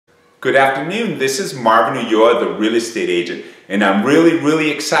Good afternoon, this is Marvin Ulloa, the real estate agent, and I'm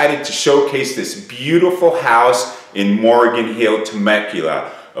really excited to showcase this beautiful house in Morgan Hill,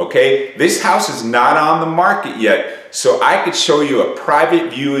 Temecula. Okay, this house is not on the market yet, so I could show you a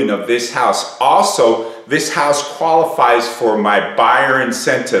private viewing of this house. Also, this house qualifies for my buyer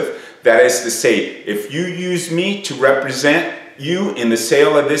incentive. That is to say, if you use me to represent you in the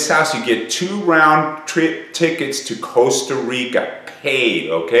sale of this house, you get 2 round trip tickets to Costa Rica paid,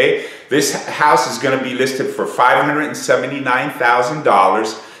 okay? This house is going to be listed for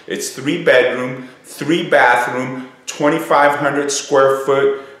 $579,000. It's 3 bedroom, 3 bathroom, 2,500 square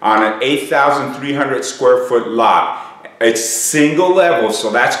foot on an 8,300 square foot lot. It's single level,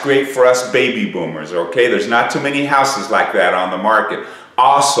 so that's great for us baby boomers, okay? There's not too many houses like that on the market.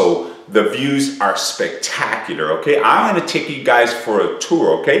 Also, the views are spectacular, okay? I'm going to take you guys for a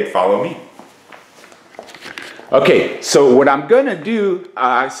tour, okay? Follow me. Okay, so what I'm going to do,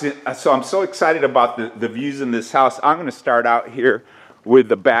 so I'm so excited about the views in this house. I'm going to start out here with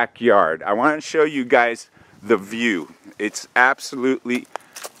the backyard. I want to show you guys the view. It's absolutely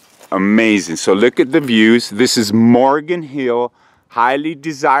amazing. So look at the views. This is Morgan Hill, highly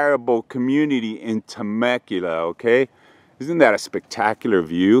desirable community in Temecula, okay? Isn't that a spectacular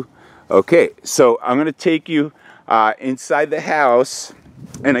view? Okay, so I'm going to take you inside the house,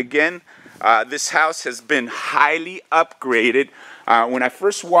 and again, this house has been highly upgraded. When I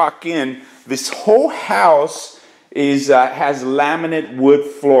first walk in, this whole house has laminate wood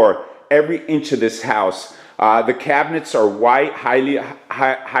floor, every inch of this house. The cabinets are white, highly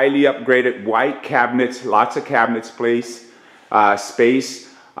upgraded white cabinets, lots of cabinets space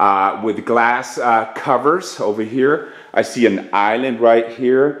with glass covers over here. I see an island right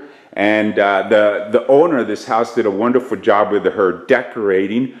here, and the owner of this house did a wonderful job with her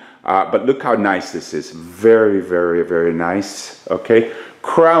decorating. But look how nice this is. Very nice. Okay,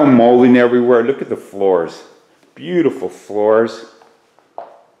 crown molding everywhere. Look at the floors. Beautiful floors.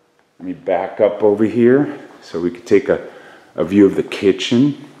 Let me back up over here so we can take a view of the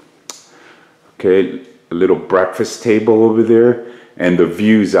kitchen. Okay, a little breakfast table over there, and the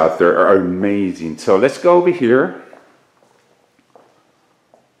views out there are amazing. So let's go over here.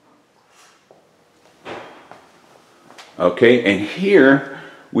 Okay, and here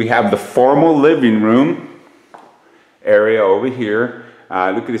we have the formal living room area over here.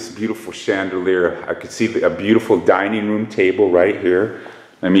 Look at this beautiful chandelier. I could see a beautiful dining room table right here.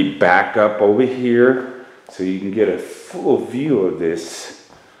 Let me back up over here so you can get a full view of this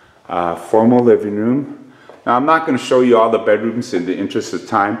formal living room. Now, I'm not going to show you all the bedrooms in the interest of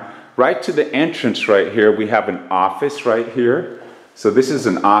time. Right to the entrance right here, we have an office right here. So this is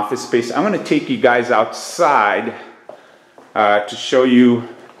an office space. I'm going to take you guys outside to show you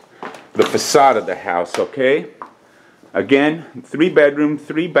the facade of the house, okay? Again, 3 bedroom,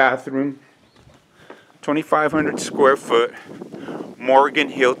 3 bathroom, 2,500 square foot, Morgan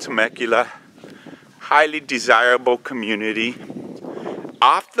Hill, Temecula, highly desirable community.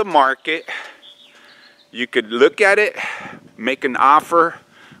 Off the market, you could look at it, make an offer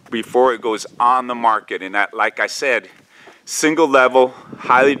before it goes on the market. And that, like I said, single level,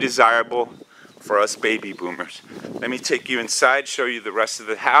 highly desirable for us baby boomers. Let me take you inside, show you the rest of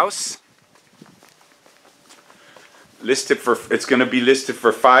the house. It's going to be listed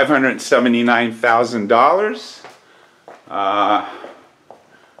for $579,000.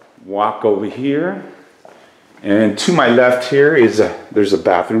 Walk over here, and to my left here is there's a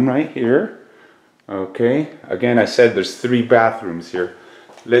bathroom right here. Okay, again, I said there's 3 bathrooms here.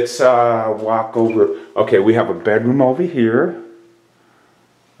 Let's walk over. Okay, we have a bedroom over here.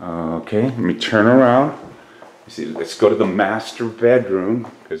 Okay, let me turn around. See, let's go to the master bedroom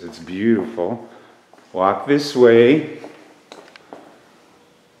because it's beautiful. Walk this way.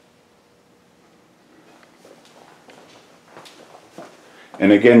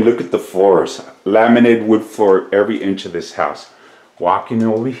 And again, look at the floors. Laminated wood floor every inch of this house. Walking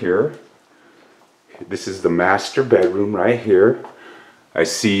over here. This is the master bedroom right here. I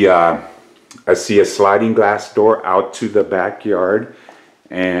see a sliding glass door out to the backyard.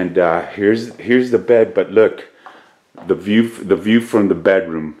 And here's the bed, but look, the view from the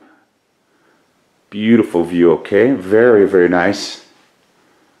bedroom. Beautiful view, okay? Very nice.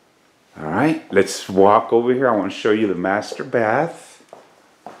 All right, let's walk over here. I want to show you the master bath.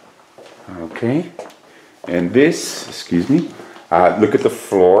 Okay, and this, excuse me, look at the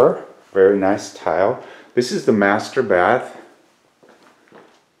floor. Very nice tile. This is the master bath.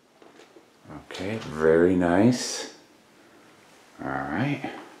 Okay, very nice. All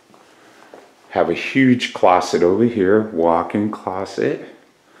right. Have a huge closet over here, walk-in closet.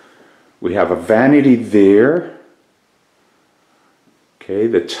 We have a vanity there. Okay. Okay,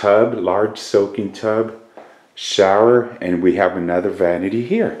 the tub, large soaking tub, shower, and we have another vanity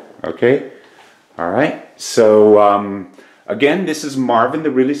here. Okay, all right. So again, this is Marvin, the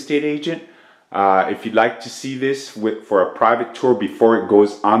real estate agent. If you'd like to see this for a private tour before it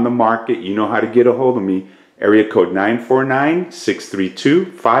goes on the market, you know how to get a hold of me. Area code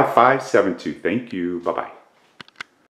 949-632-5572. Thank you. Bye-bye.